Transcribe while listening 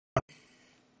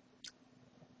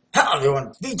Hello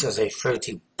everyone, VJ's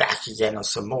 32 back again with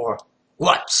some more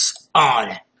What's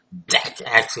on Deck.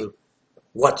 Actually,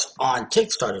 What's on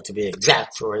Kickstarter to be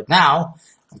exact for right now.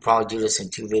 I'll probably do this in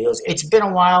two videos. It's been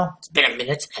a while, it's been a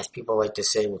minute, as people like to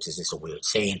say, which is just a weird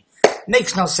saying.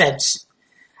 Makes no sense.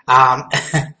 Um,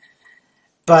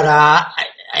 but I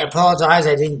apologize,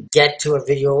 I didn't get to a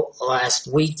video last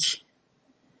week.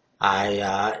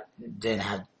 I didn't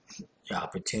have the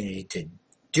opportunity to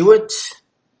do it,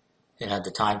 didn't have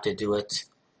the time to do it.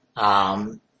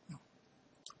 Um,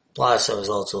 Plus, I was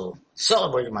also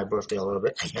celebrating my birthday a little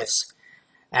bit, I guess.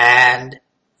 And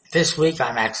this week,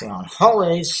 I'm actually on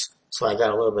holidays, so I got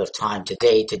a little bit of time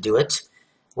today to do it.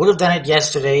 Would have done it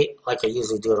yesterday, like I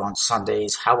usually do it on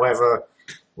Sundays. However,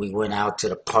 we went out to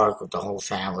the park with the whole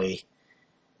family,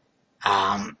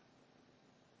 um,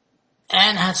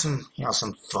 and had some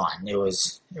fun. It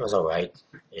was all right.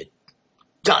 It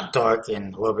got dark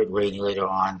and a little bit rainy later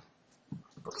on.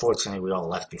 But fortunately, we all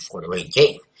left before the rain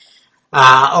came.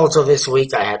 Also, this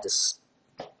week I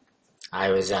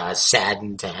was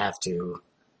saddened to have to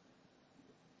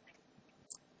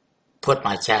put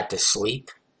my cat to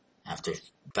sleep after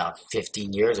about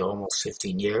 15 years, or almost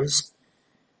 15 years.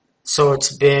 So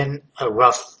it's been a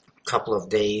rough couple of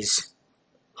days,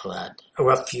 a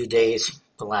rough few days,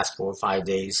 the last 4 or 5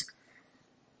 days.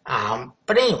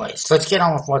 But anyways, let's get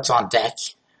on with what's on deck.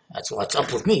 That's what's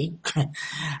up with me.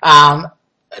 um,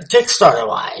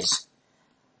 Kickstarter-wise,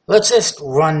 let's just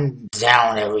run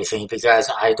down everything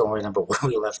because I don't remember where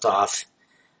we left off.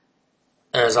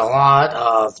 There's a lot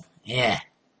of,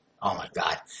 oh my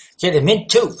god. Okay, the Mint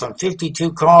 2 from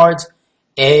 52 cards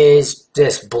is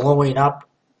just blowing up.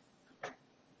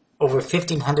 Over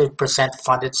 1,500%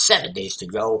 funded, 7 days to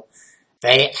go.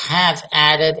 They have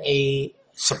added a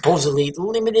supposedly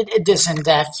limited edition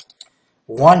deck,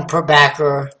 one per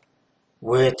backer,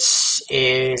 which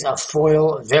is a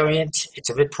foil variant.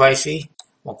 It's a bit pricey.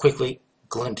 We'll quickly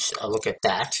glimpse a look at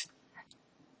that.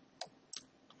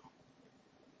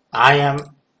 I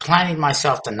am planning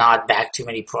myself to not back too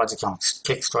many projects on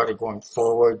Kickstarter going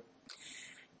forward,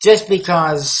 just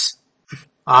because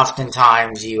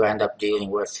oftentimes you end up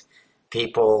dealing with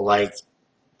people like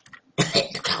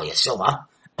Natalia Silva,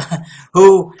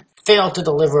 who fail to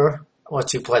deliver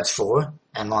what you pledged for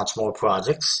and launch more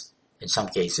projects in some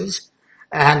cases.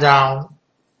 And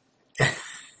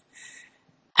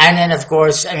and then, of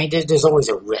course, I mean, there's always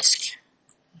a risk.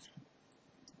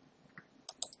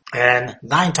 And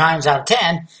 9 times out of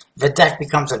 10, the deck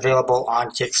becomes available on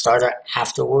Kickstarter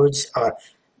afterwards, or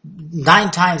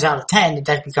 9 times out of 10, the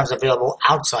deck becomes available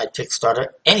outside Kickstarter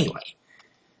anyway.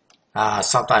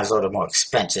 Sometimes a little more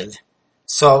expensive.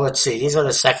 So let's see, these are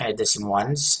the second edition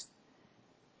ones.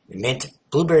 Mint,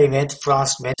 Blueberry Mint,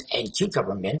 Frost Mint, and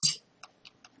Cucumber Mint.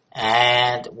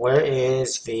 And where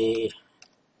is the...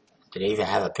 Did they even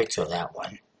have a picture of that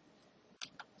one?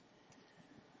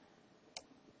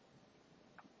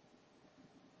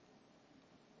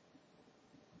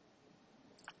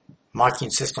 Marking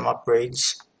system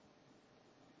upgrades.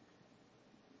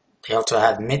 They also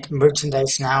have Mint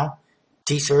merchandise now,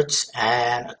 t-shirts,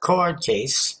 and a card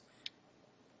case,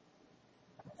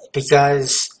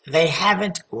 because they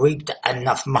haven't reaped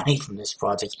enough money from this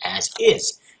project as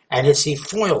is. And it's the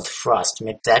foiled Frost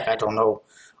Mint deck. I don't know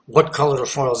what color the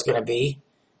foil is going to be,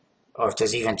 or if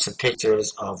there's even some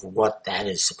pictures of what that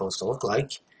is supposed to look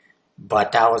like.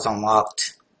 But that was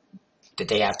unlocked the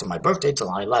day after my birthday,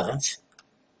 July 11th.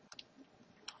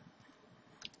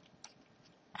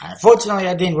 Unfortunately,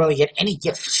 I didn't really get any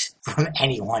gifts from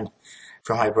anyone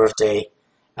for my birthday,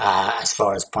 as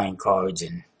far as playing cards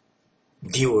and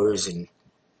viewers and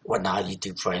whatnot,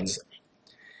 YouTube friends.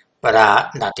 But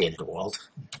not the end of the world.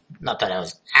 Not that I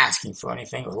was asking for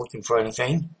anything or looking for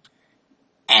anything.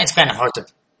 And it's kind of hard to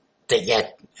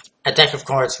get a deck of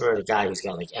cards for the guy who's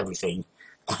got like everything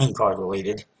playing card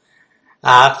related.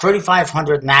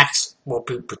 3,500 max will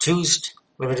be produced,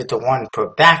 limited to one per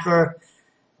backer.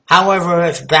 However,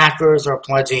 if backers are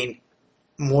pledging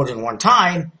more than one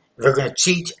time, they're going to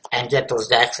cheat and get those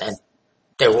decks, and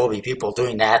there will be people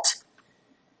doing that.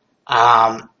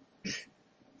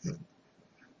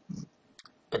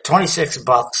 But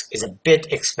 $26 is a bit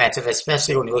expensive,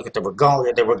 especially when you look at the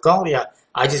Regalia. The Regalia,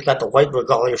 I just got the white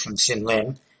Regalia from Sin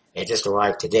Lim. It just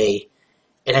arrived today.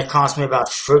 And it cost me about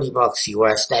 $30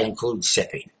 US. That includes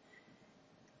shipping.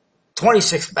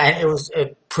 26, and it was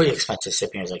a pretty expensive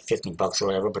shipping. It was like $15 or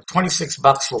whatever. But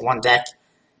 $26 for one deck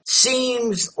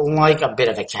seems like a bit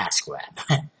of a cash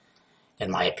grab,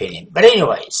 in my opinion. But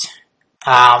anyways,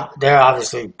 they're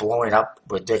obviously blowing up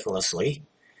ridiculously.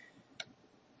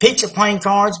 Pizza Playing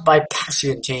Cards by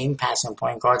Passion Team, Passion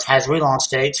Playing Cards, has relaunch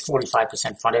dates,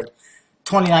 45% funded,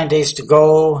 29 days to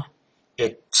go.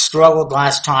 It struggled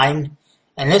last time,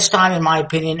 and this time, in my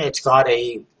opinion, it's got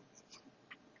a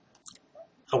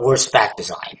worse back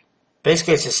design.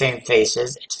 Basically, it's the same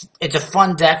faces. It's a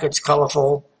fun deck. It's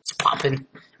colorful. It's popping.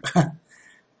 It's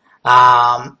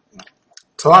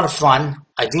a lot of fun.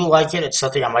 I do like it. It's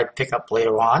something I might pick up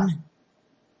later on,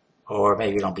 or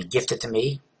maybe it'll be gifted to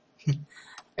me.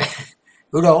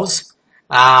 Who knows?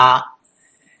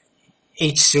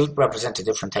 Each suit represents a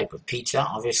different type of pizza,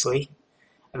 obviously.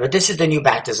 But this is the new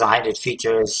back design. It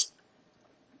features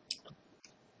a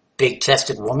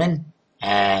big-chested woman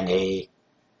and a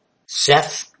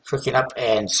chef cooking up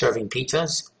and serving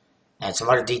pizzas, and some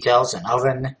other details, an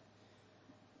oven,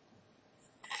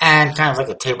 and kind of like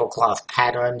a tablecloth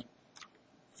pattern.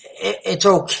 It's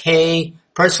okay.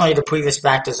 Personally, the previous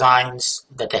back designs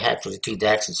that they had for the two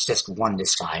decks, it's just one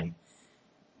this time.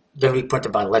 Going to be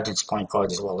printed by Legends playing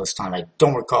cards as well this time. I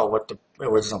don't recall what the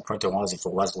original printer was, if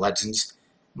it was Legends.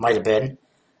 Might have been.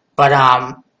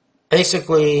 But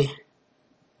basically,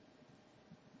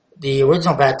 the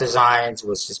original back designs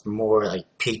was just more like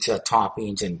pizza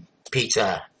toppings and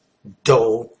pizza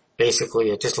dough.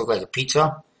 Basically, it just looked like a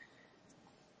pizza.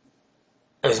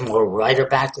 It was more rider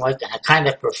back like, and I kind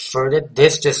of preferred it.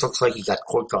 This just looks like you got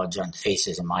court cards on the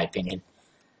faces, in my opinion.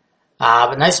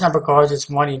 But nice number of cards. It's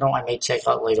one I may check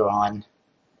out later on.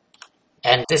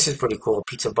 And this is pretty cool. A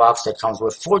pizza box that comes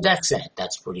with 4 decks in it.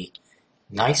 That's pretty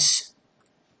nice.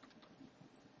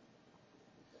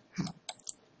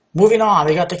 Moving on,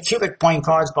 we got the Cubic playing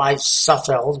cards by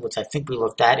Suffolk, which I think we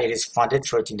looked at. It is funded,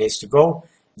 13 days to go.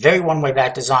 Very one-way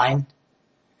back design.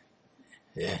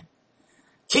 Yeah.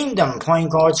 Kingdom playing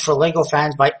cards for Lego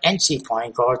fans by NC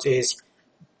playing cards is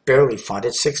barely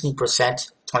funded,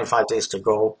 16%, 25 days to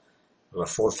go, with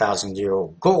a 4,000 euro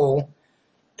goal.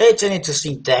 It's an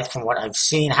interesting deck from what I've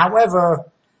seen. However,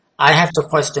 I have to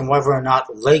question whether or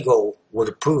not Lego would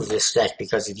approve this deck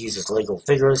because it uses Lego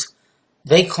figures.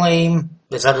 They claim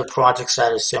there's other projects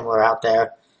that are similar out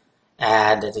there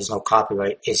and that there's no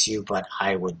copyright issue, but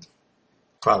I would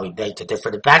probably beg to differ.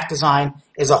 The back design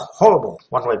is a horrible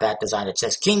one-way back design. It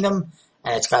says Kingdom,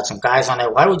 and it's got some guys on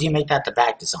there. Why would you make that the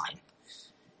back design?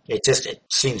 It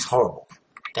seems horrible.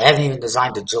 They haven't even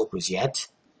designed the Jokers yet.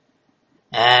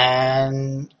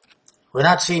 And we're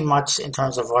not seeing much in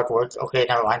terms of artwork. Okay,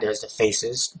 never mind. There's the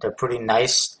faces. They're pretty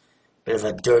nice. Bit of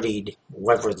a dirtied,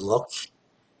 weathered look.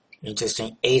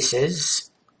 Interesting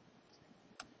aces.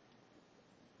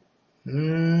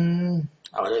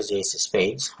 Oh, there's the ace of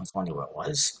spades. I was wondering where it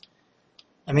was.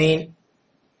 I mean,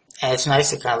 it's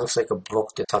nice. It kind of looks like a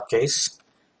book, the tuck case.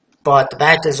 But the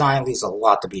back design leaves a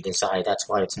lot to be desired. That's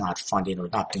why it's not funding or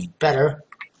not being better.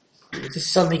 It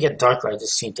just suddenly get darker. I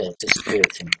just seem to disappear.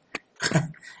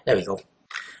 There we go.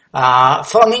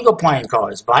 Flamingo playing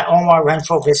cards by Omar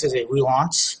Renfro. This is a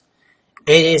relaunch.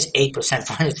 It is 8%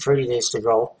 funded, 30 days to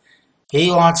go. He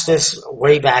launched this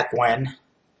way back when,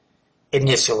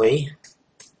 initially.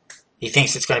 He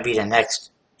thinks it's going to be the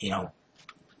next,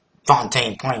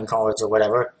 Fontaine playing cards or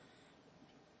whatever.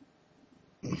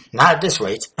 Not at this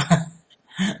rate.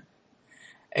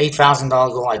 $8,000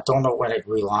 goal. I don't know when it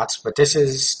relaunched, but this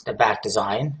is the back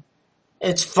design.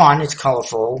 It's fun. It's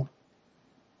colorful.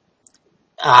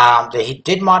 He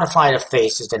did modify the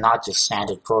faces. They're not just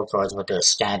standard core cards, but they're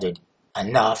standard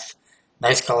enough.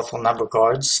 Nice, colorful number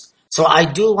cards. So I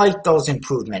do like those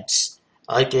improvements.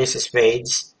 I like the Ace of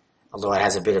Spades, although it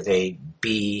has a bit of a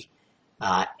B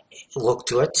look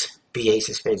to it. B Ace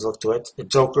of Spades look to it. The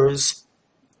Jokers.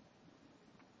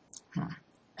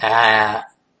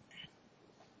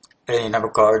 Any number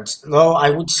cards. Though I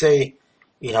would say,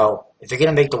 if you're going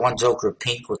to make the one Joker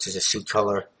pink, which is a suit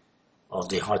color of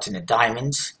the hearts and the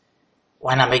diamonds,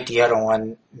 why not make the other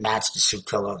one match the suit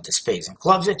color of the spades and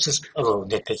clubs? It's just a little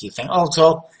nitpicky thing.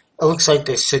 Also, it looks like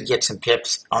they should get some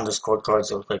pips on the scored cards.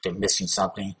 It looks like they're missing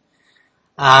something.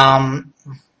 And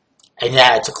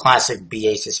yeah, it's a classic B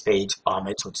Ace of Spades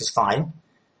homage, which is fine.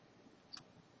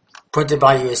 Printed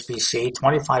by USB-C,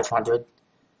 2500.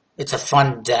 It's a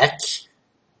fun deck.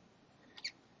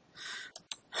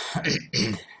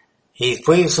 He's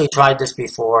previously tried this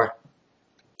before.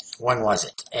 When was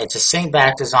it? It's the same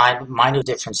back design, minor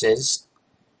differences.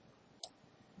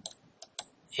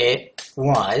 It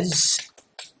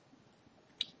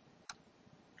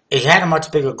had a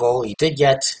much bigger goal. He did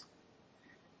get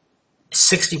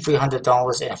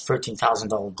 $6,300 and a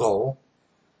 $13,000 goal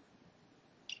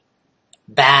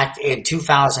back in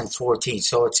 2014.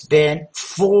 So it's been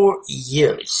 4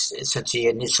 years since he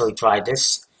initially tried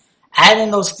this. And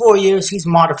in those 4 years, he's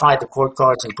modified the court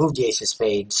cards, improved the Ace of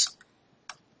Spades,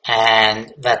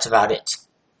 and that's about it.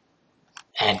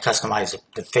 And customized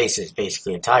the faces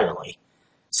basically entirely.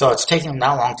 So it's taking him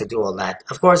that long to do all that.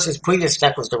 Of course, his previous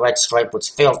deck was the Red Stripe, which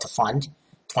failed to fund.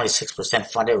 26%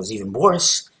 funded. It was even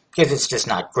worse because it's just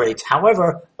not great.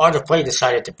 However, Art of Play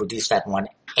decided to produce that one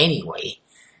anyway.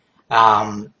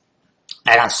 And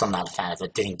I'm still not a fan of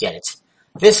it. Didn't get it.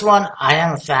 This one, I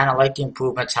am a fan. I like the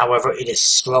improvements. However, it is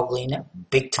struggling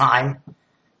big time.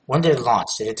 When did it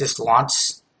launch? Did it just launch?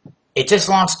 It just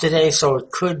launched today, so it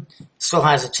still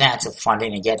has a chance of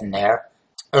funding and getting there.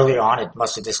 Earlier on, it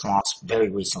must have just launched very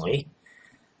recently.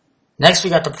 Next, we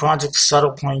got the Project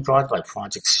Subtle playing card by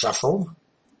Project Shuffle.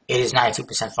 It is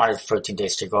 92% funded, 13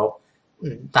 days to go.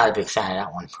 Not a big fan of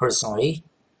that one, personally.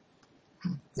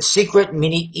 The Secret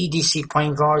Mini EDC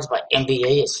playing cards by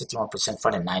NBA is 51%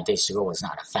 funded, 9 days to go. Was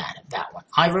not a fan of that one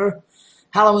either.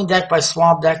 Halloween deck by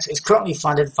Swamp Decks is currently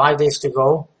funded, 5 days to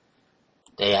go.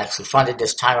 They actually funded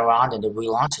this time around in the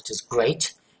relaunch, which is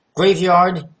great.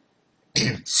 Graveyard,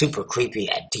 super creepy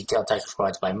and detailed deck of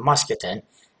cards by Musketon,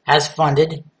 has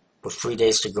funded with 3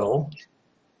 days to go.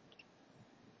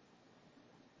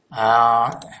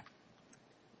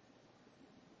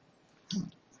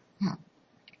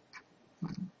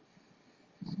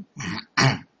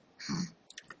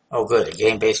 Oh good, a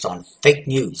game based on fake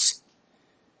news.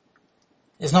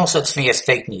 There's no such thing as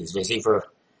fake news. There's either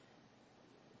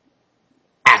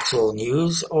actual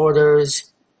news or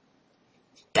there's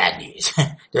bad news.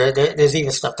 There's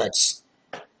either stuff that's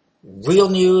real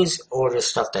news or there's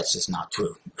stuff that's just not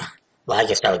true. Well, I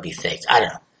guess that would be fake. I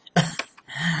don't know.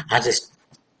 I'm just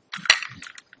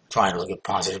trying to look at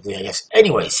positively, I guess.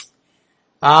 Anyways,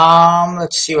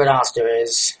 let's see what else there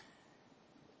is.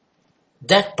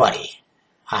 Deck Buddy.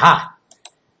 Haha.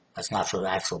 That's not for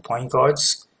actual playing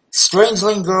cards.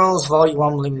 Strangeling Girls Volume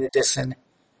 1 Limited Edition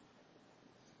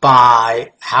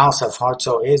by House of Hearts.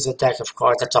 So it is a deck of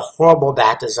cards. That's a horrible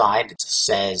bat design. It just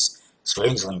says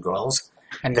Strangeling Girls.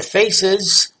 And the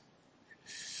faces,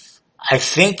 I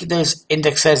think there's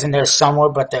indexes in there somewhere,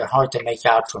 but they're hard to make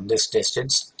out from this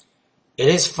distance. It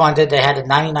is funded. They had a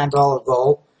 $99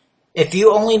 goal. If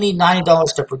you only need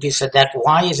 $90 to produce a deck,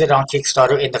 why is it on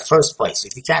Kickstarter in the first place?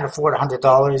 If you can't afford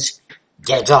 $100,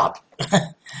 get a job.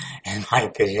 In my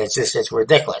opinion, it's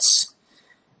ridiculous.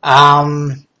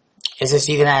 Is this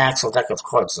even an actual deck of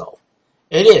cards, though?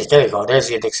 It is. There you go. There's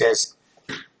the indexes.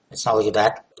 Let's not look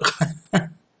at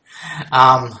that.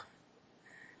 I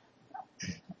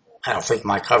don't think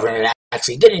my covering it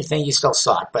actually did anything. You still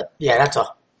saw it, but yeah,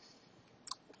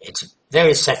 it's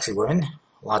very sexy women.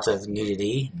 Lots of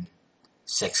nudity and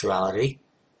sexuality.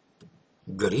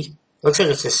 Goody. Looks like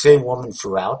it's the same woman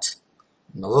throughout.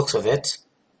 From the looks of it.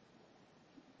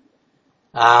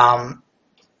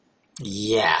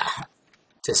 Yeah.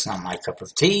 Just not my cup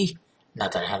of tea.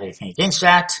 Not that I have anything against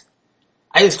that.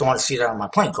 I just don't want to see that on my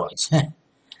playing cards.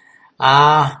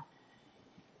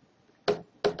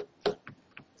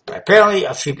 Apparently,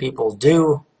 a few people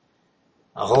do.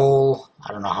 A whole,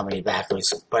 I don't know how many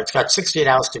backers, but it's got 68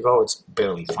 hours to go. It's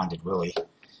barely funded, really.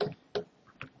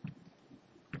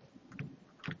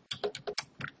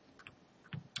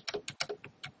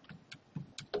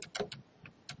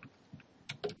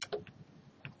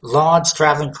 Lodge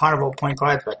Traveling Carnival point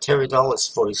cards by Terry Doll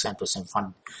is 47%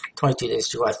 funded. 22 days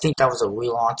to go. I think that was a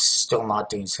relaunch. Still not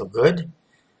doing so good.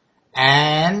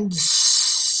 And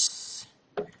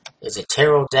there's a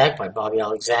Tarot deck by Bobby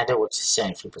Alexander, which is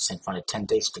 73% funded, 10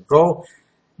 days to go.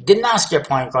 Dynastia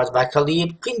playing cards by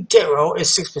Khalib Quintero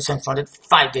is 6% funded,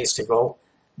 5 days to go.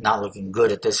 Not looking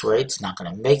good at this rate. It's not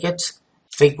going to make it.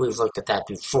 I think we've looked at that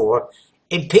before.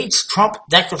 Impeach Trump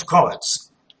deck of cards.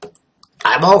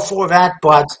 I'm all for that,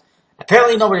 but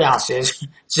apparently nobody else is.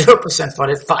 0%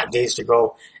 funded, 5 days to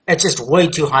go. It's just way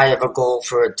too high of a goal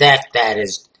for a deck that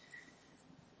is...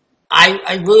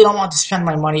 I really don't want to spend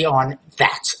my money on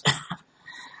that.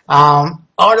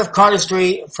 Art of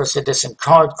Cardistry for Citizen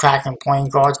Card Kraken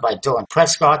playing cards by Dylan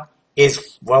Prescott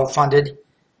is well funded.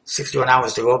 61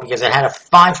 hours to go because it had a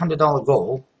 $500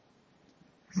 goal.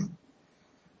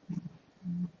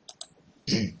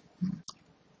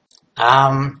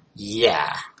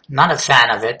 Yeah, not a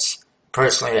fan of it.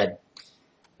 Personally, I'm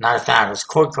not a fan of those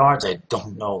code cards. I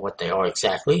don't know what they are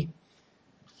exactly.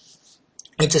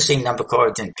 Interesting number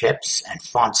cards and pips and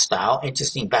font style.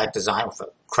 Interesting back design with a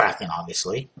Kraken,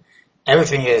 obviously.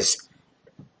 Everything is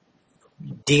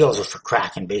deals with a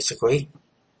Kraken, basically.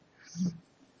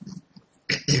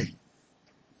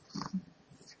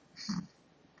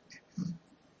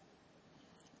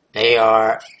 They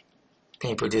are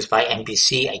being produced by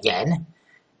NBC again.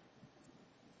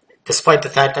 Despite the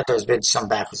fact that there's been some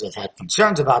backers that have had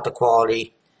concerns about the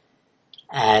quality,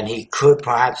 and he could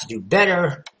perhaps do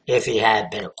better if he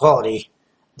had better quality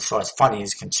as far as funding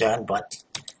is concerned, but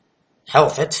hell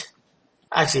with it.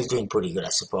 Actually, he's doing pretty good, I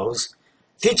suppose.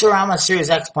 Futurama Series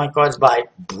X point cards by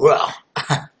Bruh.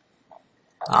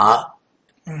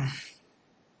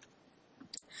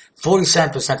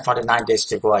 47% funded, 9 days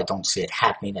to go. I don't see it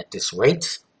happening at this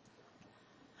rate.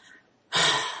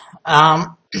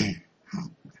 Um,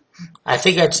 I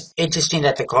think it's interesting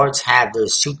that the cards have the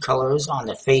suit colors on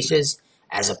the faces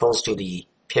as opposed to the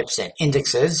pips and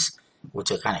indexes,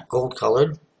 which are kind of gold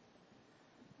colored.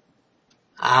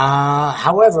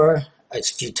 However,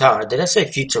 it's Futara. Did I say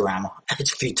Futurama?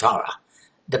 It's Futara.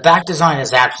 The back design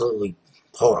is absolutely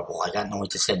horrible. I got no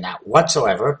interest in that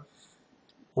whatsoever.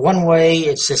 One way,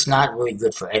 it's just not really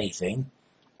good for anything.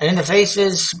 And in the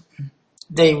faces,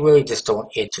 they really just don't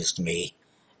interest me.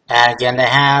 And again,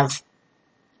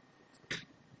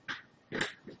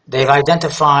 they've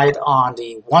identified on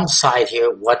the one side here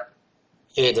what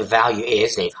the value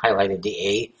is. They've highlighted the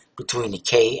A between the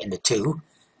K and the 2.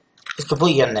 It's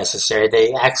completely unnecessary.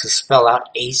 They actually spell out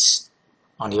ace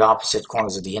on the opposite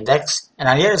corners of the index. And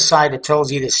on the other side, it tells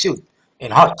you the suit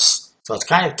in hearts. So it's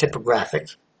kind of typographic.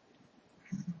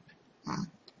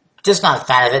 Just not a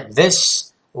fan of it.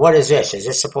 This, what is this? Is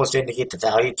this supposed to indicate the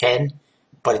value 10?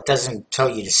 But it doesn't tell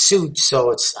you the suit,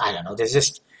 so it's, I don't know. There's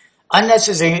just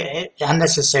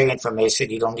unnecessary information.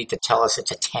 You don't need to tell us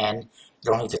it's a 10. You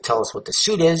don't need to tell us what the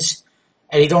suit is.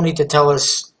 And you don't need to tell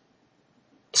us,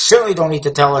 certainly don't need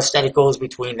to tell us that it goes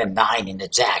between the 9 and the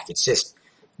jack. It's just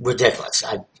ridiculous.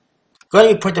 I'm going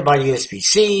to be printed by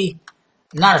USB-C.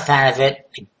 Not a fan of it.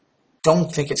 I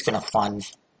don't think it's going to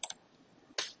fund.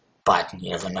 But you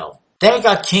never know. Then we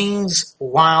got King's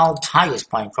Wild Tigers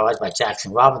playing cards by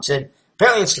Jackson Robinson.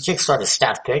 Apparently it's the Kickstarter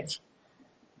staff pick.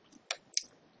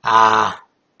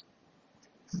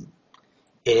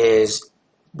 It is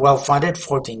well funded,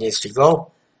 14 days to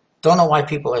go. Don't know why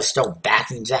people are still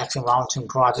backing Jackson Robinson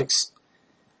projects.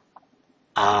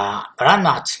 But I'm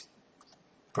not,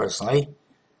 personally.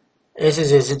 This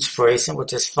is his inspiration,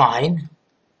 which is fine.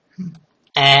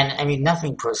 And, I mean,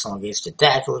 nothing personal against the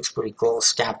deck. It looks pretty cool.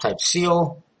 Stamp type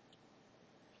seal.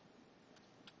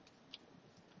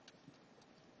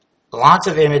 Lots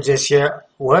of images here.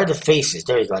 Where are the faces?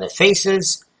 There you go. The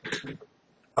faces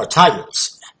are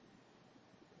tigers.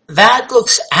 That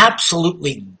looks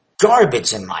absolutely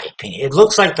garbage in my opinion. It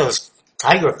looks like those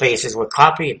tiger faces were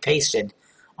copied and pasted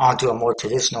onto a more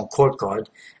traditional court card.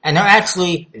 And they're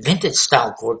actually vintage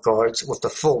style court cards with the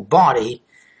full body.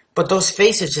 But those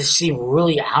faces just seem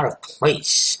really out of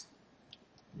place.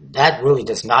 That really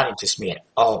does not interest me at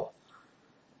all.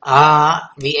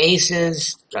 The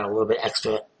aces got a little bit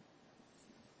extra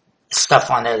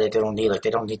stuff on there that they don't need. Like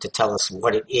they don't need to tell us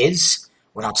what it is.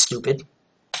 We're not stupid.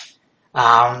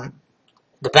 The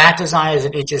back design is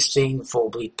an interesting full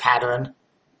bleed pattern.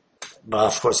 But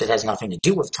of course it has nothing to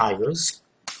do with tigers.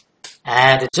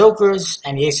 And the jokers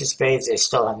and the ace of spades, they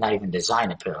still have not even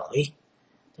designed apparently.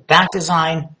 Back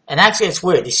design, and actually it's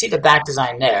weird, you see the back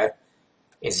design there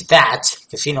is that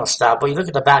casino style, but you look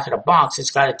at the back of the box,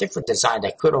 it's got a different design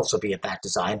that could also be a back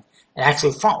design, and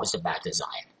actually front was the back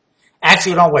design.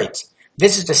 Actually, no, wait,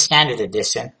 this is the standard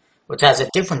edition, which has a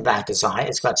different back design.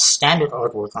 It's got standard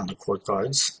artwork on the court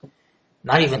cards,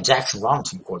 not even Jackson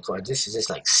Robinson court cards. This is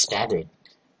just like standard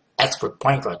expert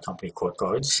playing card company court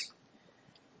cards,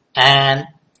 and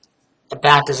the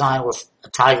back design with a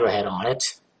tiger head on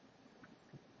it.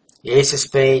 The ace of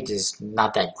spades is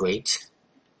not that great.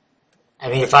 I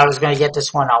mean, if I was going to get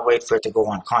this one, I'll wait for it to go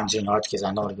on Conjuring Arts because I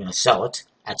know they're going to sell it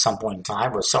at some point in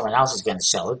time, or someone else is going to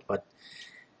sell it. But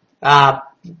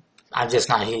I'm just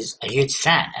not a huge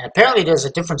fan. And apparently there's a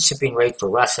different shipping rate for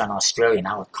Russia and Australia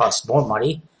now. It costs more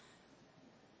money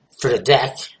for the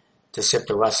deck to ship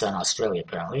to Russia and Australia,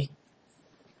 apparently.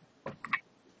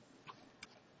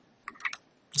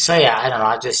 So yeah, I don't know.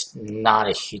 I'm just not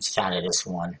a huge fan of this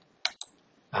one.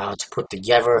 To put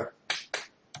together,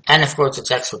 and of course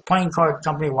it's expert playing card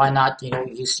company. Why not,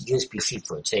 use USB-C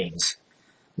for a change?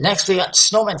 Next we got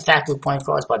Snowman Factory playing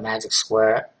cards by Magic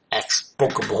Square X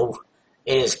Bookable.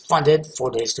 It is funded,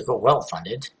 4 days to go, well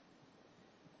funded.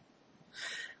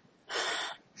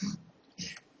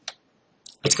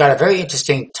 It's got a very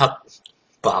interesting tuck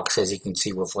box, as you can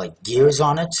see, with like gears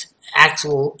on it,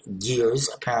 actual gears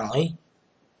apparently,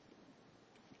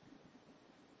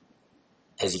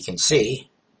 as you can see.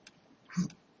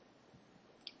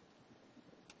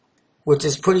 Which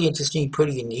is pretty interesting,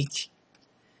 pretty unique.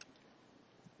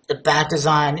 The back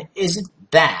design isn't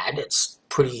bad, it's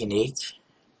pretty unique.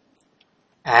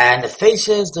 And the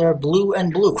faces, they're blue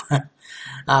and blue.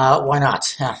 Why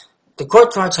not? The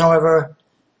court cards, however,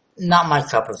 not my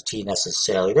cup of tea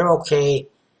necessarily. They're okay.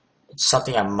 It's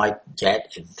something I might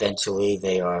get eventually.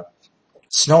 They are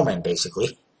snowmen,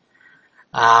 basically.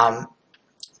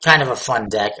 Kind of a fun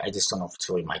deck. I just don't know if it's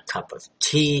really my cup of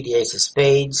tea. The Ace of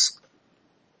Spades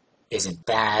isn't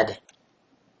bad.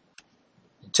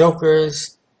 The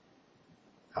Jokers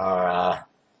are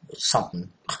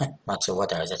something. Not sure what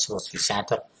that is. That's supposed to be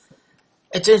Santa.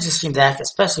 It's an interesting deck,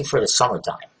 especially for the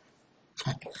summertime.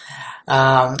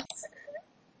 um,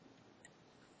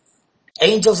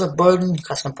 Angels of Burden,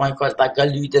 custom point cards by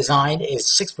Galu Design, is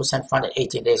 6% funded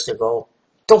 18 days to go.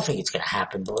 Don't think it's going to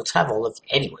happen, but let's have a look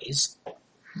anyways.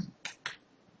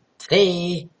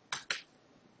 Today,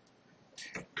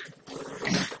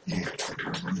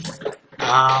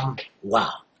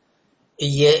 wow.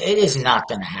 Yeah, it is not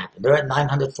going to happen. They're at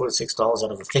 $946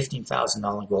 out of a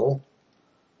 $15,000 goal.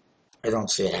 I don't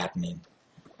see it happening.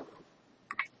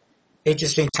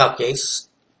 Interesting tuck case.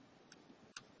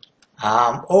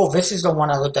 Oh, this is the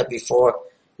one I looked at before.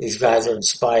 These guys are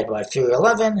inspired by Fury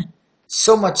 11.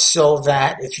 So much so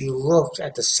that if you look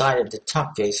at the side of the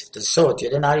tuck case, if they show it to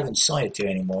you, they're not even showing it to you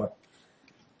anymore.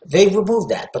 They've removed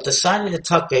that. But the side of the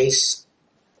tuck case,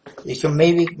 you can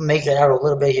maybe make it out a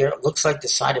little bit here. It looks like the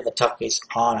side of a tuck case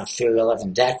on a Fury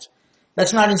 11 deck.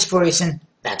 That's not inspiration.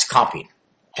 That's copying.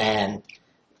 And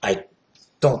I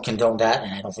don't condone that,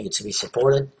 and I don't think it should be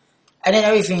supported. And then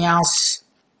everything else,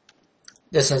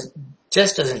 just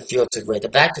doesn't feel too great. The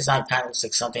back design kind of looks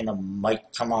like something that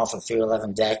might come off a Fury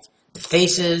 11 deck. The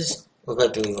faces look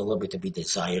like they leave a little bit to be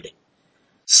desired.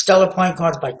 Stellar Point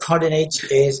Cards by Cardinate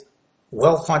is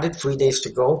well funded, 3 days to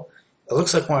go. It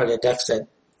looks like one of the decks that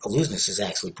Illusionist is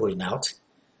actually putting out.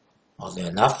 Oddly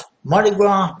enough. Mardi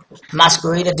Gras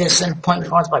Masquerade Edition, Point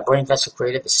Cards by Brain Vessel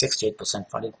Creative is 68%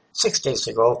 funded, 6 days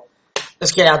to go.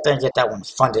 Let's get out there and get that one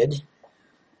funded.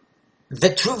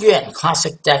 Vitruvian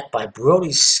Classic Deck by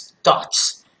Brody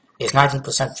Stotts is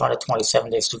 19% funded, 27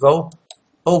 days to go.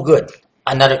 Oh, good.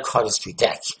 Another cardistry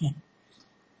deck.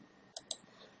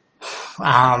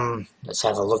 Let's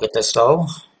have a look at this, though.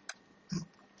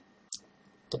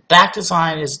 The back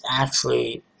design is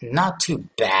actually not too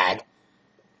bad.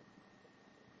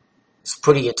 It's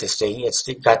pretty interesting. It's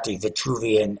got the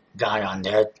Vitruvian guy on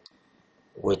there,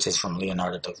 which is from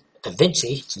Leonardo da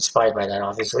Vinci. It's inspired by that,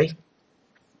 obviously.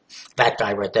 That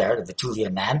guy right there, the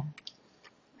Vitruvian man.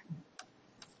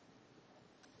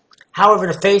 However,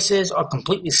 the faces are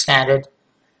completely standard.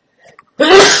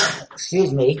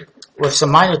 Excuse me. With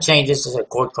some minor changes to the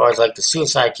court cards, like the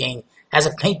Suicide King has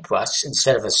a paintbrush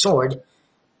instead of a sword.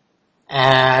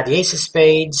 The Ace of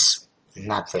Spades,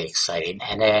 not very exciting.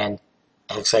 And then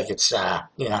it looks like it's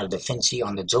Leonardo da Vinci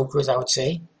on the Jokers, I would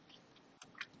say.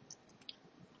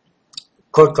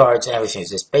 Court cards and everything is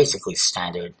just basically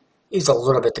standard. Is a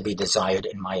little bit to be desired,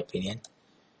 in my opinion.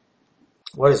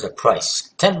 What is the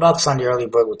price? $10 on the early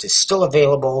bird, which is still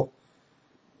available.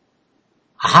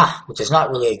 Aha, which is not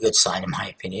really a good sign, in my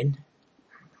opinion.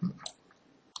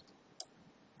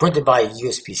 Printed by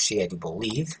USPC, I do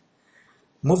believe.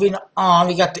 Moving on,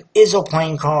 we got the Izzo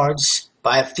playing cards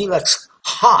by Felix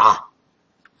Ha.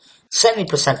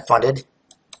 70% funded.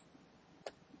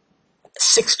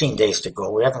 16 days to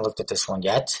go. We haven't looked at this one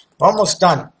yet. We're almost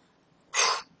done.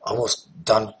 Almost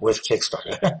done with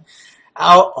Kickstarter.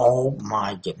 Oh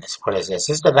my goodness. What is this?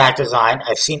 This is the back design.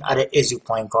 I've seen other Izzo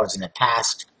playing cards in the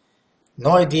past.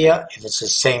 No idea if it's the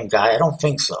same guy. I don't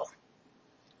think so.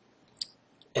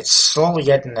 It's slowly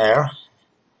getting there.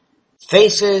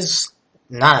 Faces,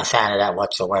 not a fan of that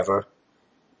whatsoever.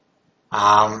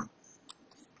 The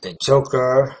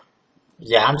Joker,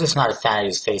 yeah, I'm just not a fan of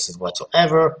these faces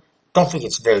whatsoever. Don't think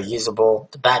it's very usable.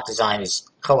 The back design is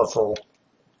colorful.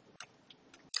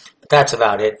 But that's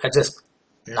about it. I'm just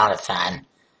not a fan.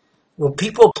 Will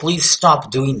people please stop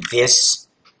doing this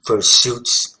for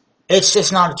suits? It's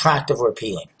just not attractive or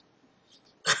appealing.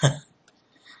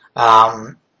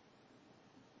 And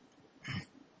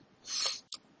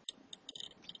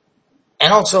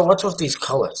also, what's with these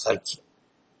colors? Like,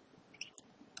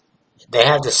 they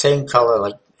have the same color.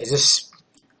 Like, is this?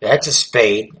 That's a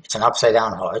spade. It's an upside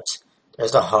down heart.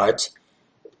 There's the heart.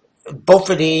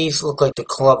 Both of these look like the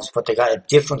clubs, but they got a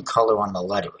different color on the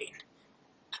lettering.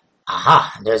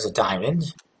 Aha, there's a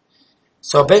diamond.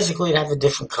 So basically, it has a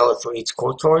different color for each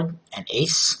court card and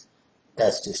ace.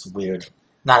 That's just weird.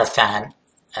 Not a fan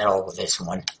at all with this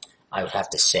one, I would have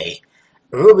to say.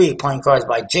 Ruby playing cards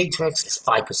by J-Trix is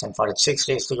 5% funded, 6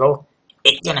 days to go.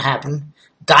 Ain't gonna happen.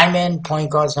 Diamond playing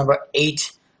cards number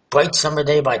 8. Bright Summer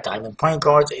Day by Diamond Playing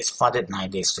Cards is funded, 9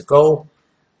 days to go.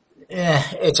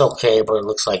 It's okay, but it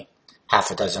looks like half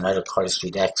a dozen other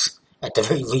cardistry decks at the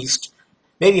very least.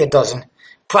 Maybe a dozen.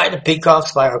 Pride of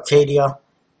Peacocks by Arcadia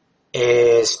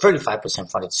is 35%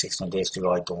 funded, 16 days to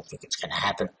go. I don't think it's gonna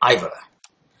happen either.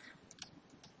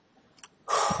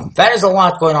 That is a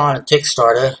lot going on in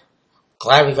Kickstarter.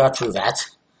 Glad we got through that.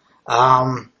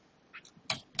 Um,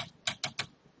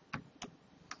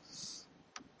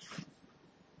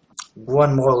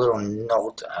 One more little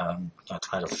note. I'll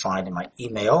try to find in my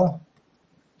email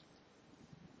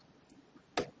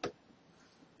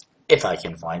if I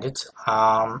can find it.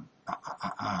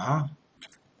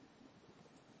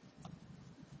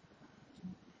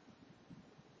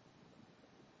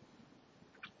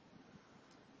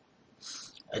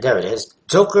 There it is.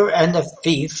 Joker and the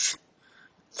Thief.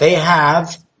 They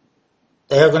have.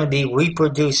 They are going to be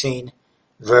reproducing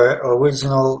the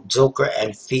original Joker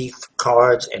and Thief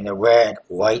cards in the red,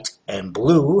 white, and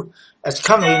blue. It's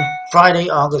coming Friday,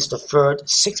 August the 3rd,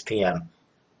 6 p.m.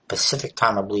 Pacific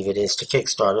time, I believe it is, to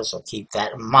Kickstarter, so keep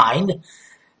that in mind.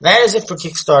 That is it for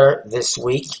Kickstarter this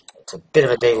week. It's a bit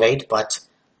of a day late, but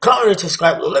comment,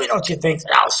 subscribe, let me know what you think,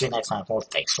 and I'll see you next time. Well,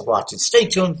 thanks for watching. Stay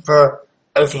tuned for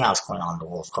everything else going on in the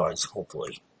Wolf cards,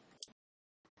 hopefully.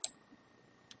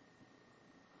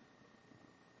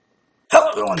 Hello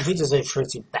everyone, Features A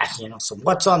Fritzy back here. So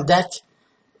what's on deck?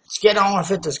 Let's get on with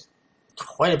it. There's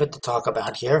quite a bit to talk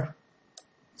about here.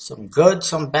 Some good,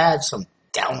 some bad, some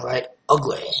downright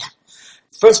ugly.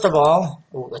 First of all,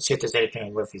 let's see if there's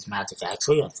anything with these magic.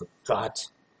 Actually, I forgot.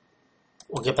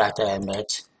 We'll get back to that in a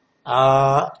minute.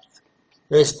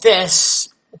 There's this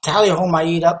Tally-Ho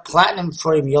Maeda Platinum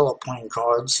Frame Yellow playing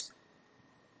cards.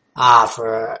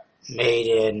 For made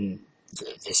in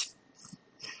this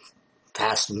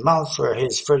past month for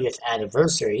his 30th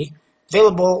anniversary.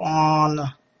 Available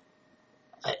on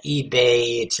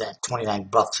eBay. It's at 29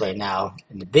 bucks right now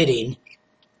in the bidding.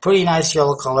 Pretty nice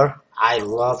yellow color. I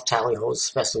love Tally-Ho's,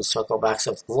 especially circle backs.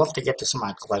 I'd love to get this in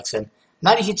my collection.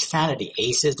 Not a huge fan of the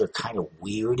aces. They're kind of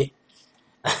weird.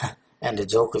 And the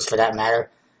Jokers for that matter.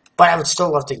 But I would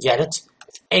still love to get it.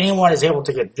 If anyone is able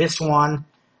to get this one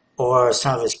or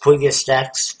some of his previous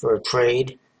decks for a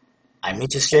trade, I'm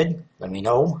interested. Let me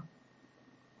know.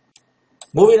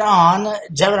 Moving on,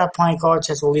 Gemini Playing Cards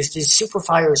has released his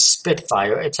Superfire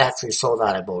Spitfire. It's actually sold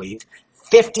out, I believe.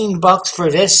 15 bucks for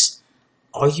this.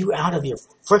 Are you out of your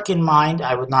freaking mind?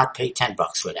 I would not pay 10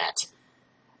 bucks for that.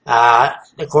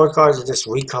 The cord cards are just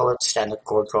recolored standard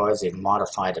cord cards. They've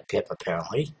modified the pip,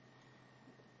 apparently.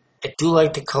 I do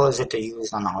like the colors that they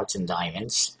used on the Hearts and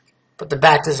Diamonds. But the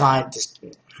back design just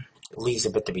leaves a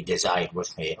bit to be desired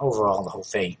with me. Overall, the whole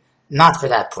thing, not for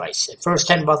that price. At first,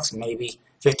 10 bucks, maybe.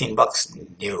 15 bucks,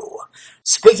 no.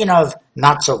 Speaking of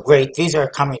not so great, these are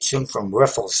coming soon from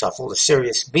Riffle Shuffle, the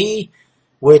Series B,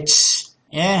 which,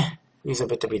 leaves a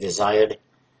bit to be desired.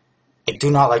 I do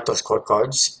not like those court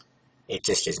cards. It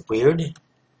just is weird.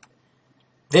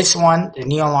 This one, the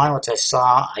Neon line, which I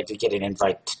saw, I did get an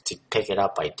invite to pick it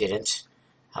up. I didn't.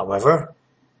 However,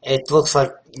 it looks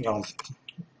like,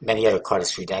 many other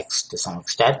cardistry decks to some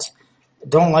extent.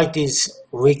 Don't like these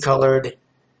recolored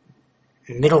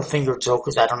middle finger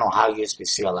Jokers. I don't know how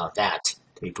USBC allowed that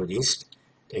to be produced.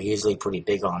 They're usually pretty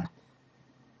big on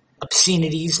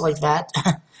obscenities like that.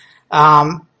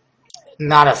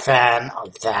 Not a fan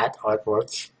of that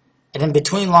artwork. And in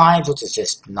between lines, which is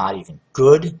just not even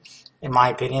good, in my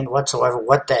opinion, whatsoever.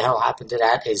 What the hell happened to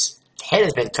that? His head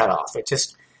has been cut off.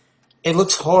 It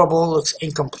looks horrible, looks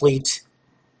incomplete.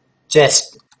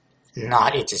 Just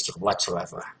not interested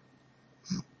whatsoever.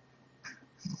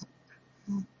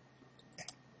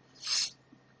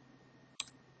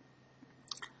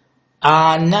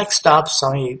 Next up,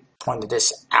 somebody pointed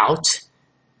this out.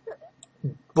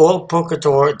 World Poker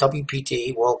Tour,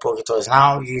 WPT, World Poker Tour is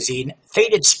now using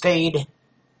Faded Spade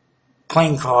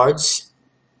playing cards.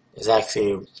 There's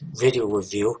actually a video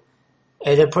review.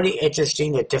 And they're pretty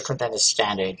interesting. They're different than the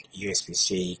standard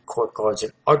USBC court cards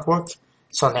and artwork.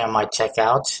 Something I might check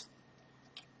out.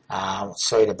 I'll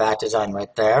show you the back design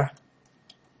right there.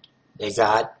 They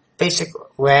got basic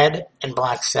red and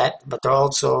black set, but they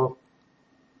also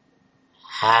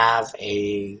have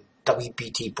a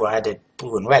WPT branded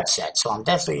blue and red set. So I'm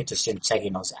definitely interested in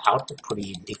checking those out. They're pretty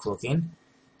unique looking.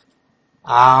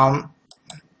 Then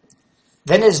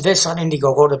there's this on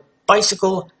Indiegogo, the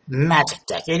Bicycle Magic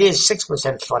Deck. It is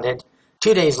 6% funded.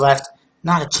 2 days left.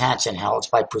 Not a chance in hell. It's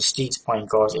by Prestige Playing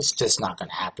Cards. It's just not going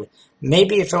to happen.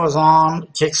 Maybe if it was on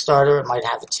Kickstarter, it might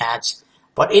have a chance.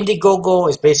 But Indiegogo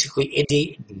is basically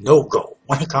Indie no-go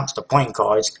when it comes to playing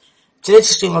cards. It's an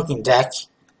interesting looking deck.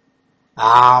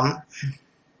 Are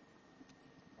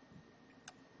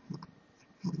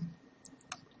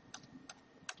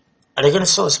they going to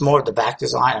show us more of the back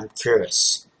design? I'm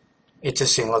curious.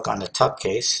 Interesting look on the tuck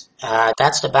case.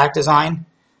 That's the back design.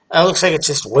 It looks like it's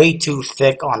just way too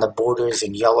thick on the borders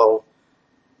in yellow.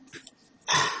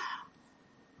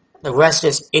 The rest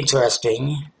is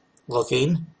interesting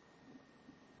looking.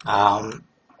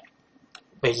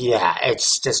 But yeah,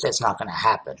 it's not going to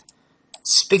happen.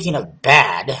 Speaking of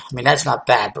bad, I mean, that's not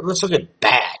bad, but let's look at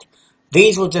bad.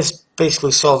 These were just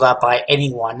basically sold out by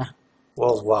anyone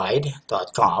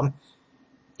worldwide.com.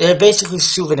 They're basically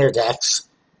souvenir decks.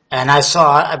 And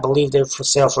I believe they're for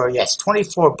sale for, yes,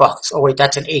 24 bucks. Oh, wait,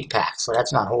 that's an 8-pack, so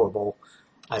that's not horrible,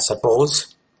 I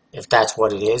suppose, if that's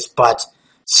what it is. But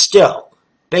still,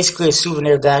 basically a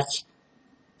souvenir deck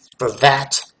for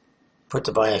that. Put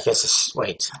to buy, I guess,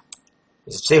 wait.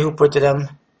 Does it say who put to them?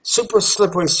 Super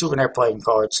slippery souvenir playing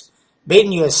cards. Made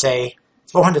in USA.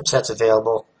 400 sets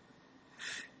available.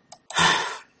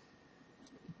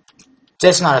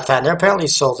 Just not a fan. They're apparently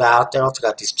sold out. They also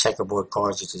got these checkerboard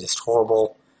cards, which is just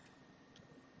horrible.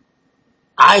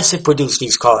 I should produce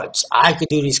these cards. I could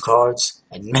do these cards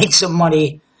and make some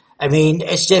money. I mean,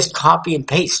 it's just copy and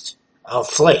paste of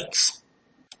flakes.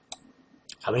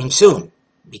 Coming soon.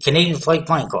 The Canadian Flake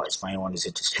playing cards, for anyone who's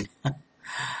interested.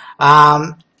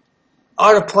 Art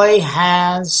of Play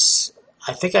has,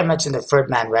 I think I mentioned the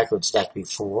Ferdman Records deck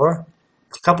before.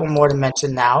 A couple more to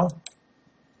mention now.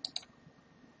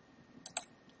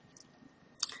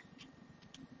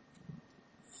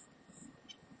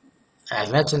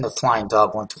 I've mentioned the Flying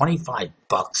Dog one, 25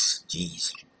 bucks.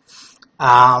 Jeez.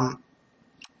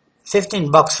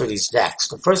 15 bucks for these decks.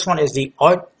 The first one is the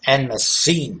Art and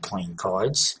Machine playing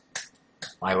cards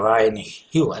by Ryan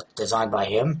Hewlett, designed by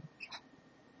him.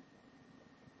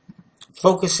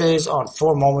 Focuses on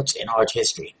 4 moments in art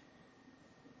history.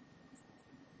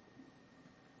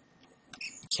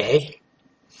 Okay.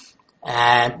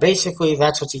 And basically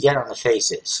that's what you get on the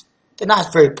faces. They're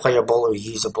not very playable or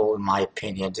usable in my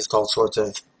opinion. Just all sorts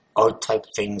of art type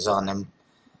things on them.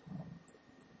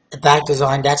 The back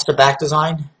design, that's the back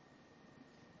design.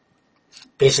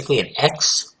 Basically an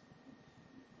X.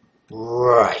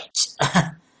 Right.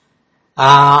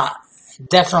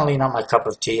 Definitely not my cup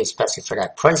of tea, especially for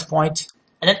that price point.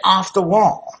 And then Off the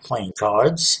Wall playing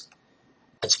cards.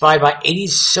 Inspired by 80s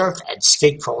surf and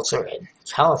skate culture in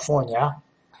California.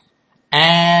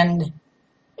 And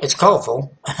it's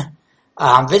colorful.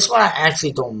 This one I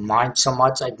actually don't mind so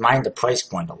much. I mind the price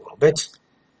point a little bit.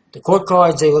 The court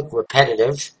cards, they look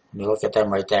repetitive. When you look at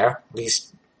them right there, at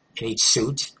least in each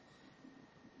suit.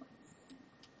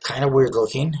 Kind of weird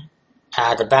looking.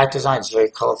 The back design is very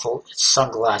colorful. It's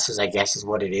sunglasses, I guess, is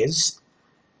what it is.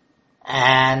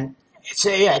 And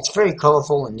it's very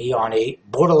colorful and neon-y.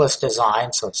 Borderless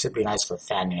design, so it should be nice for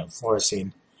fanning and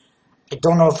flourishing. I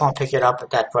don't know if I'll pick it up at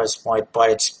that price point,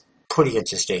 but it's pretty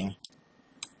interesting.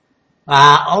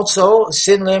 Also,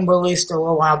 Sin Lim released a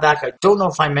little while back. I don't know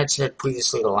if I mentioned it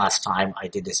previously the last time I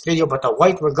did this video, but the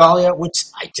White Regalia, which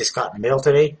I just got in the mail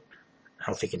today. I don't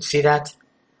know if you can see that.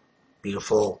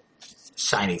 Beautiful,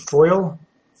 shiny foil.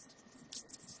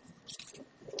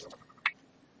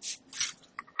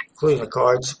 Including the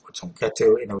cards, which we'll get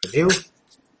to in a review.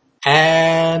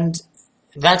 And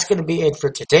that's going to be it for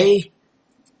today.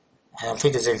 I don't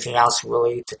think there's anything else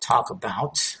really to talk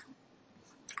about.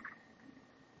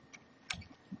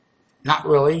 Not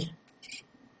really.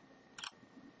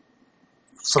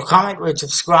 So comment, rate,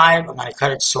 subscribe. I'm going to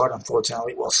cut it short,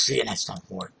 unfortunately. We'll see you next time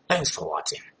for it. Thanks for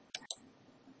watching.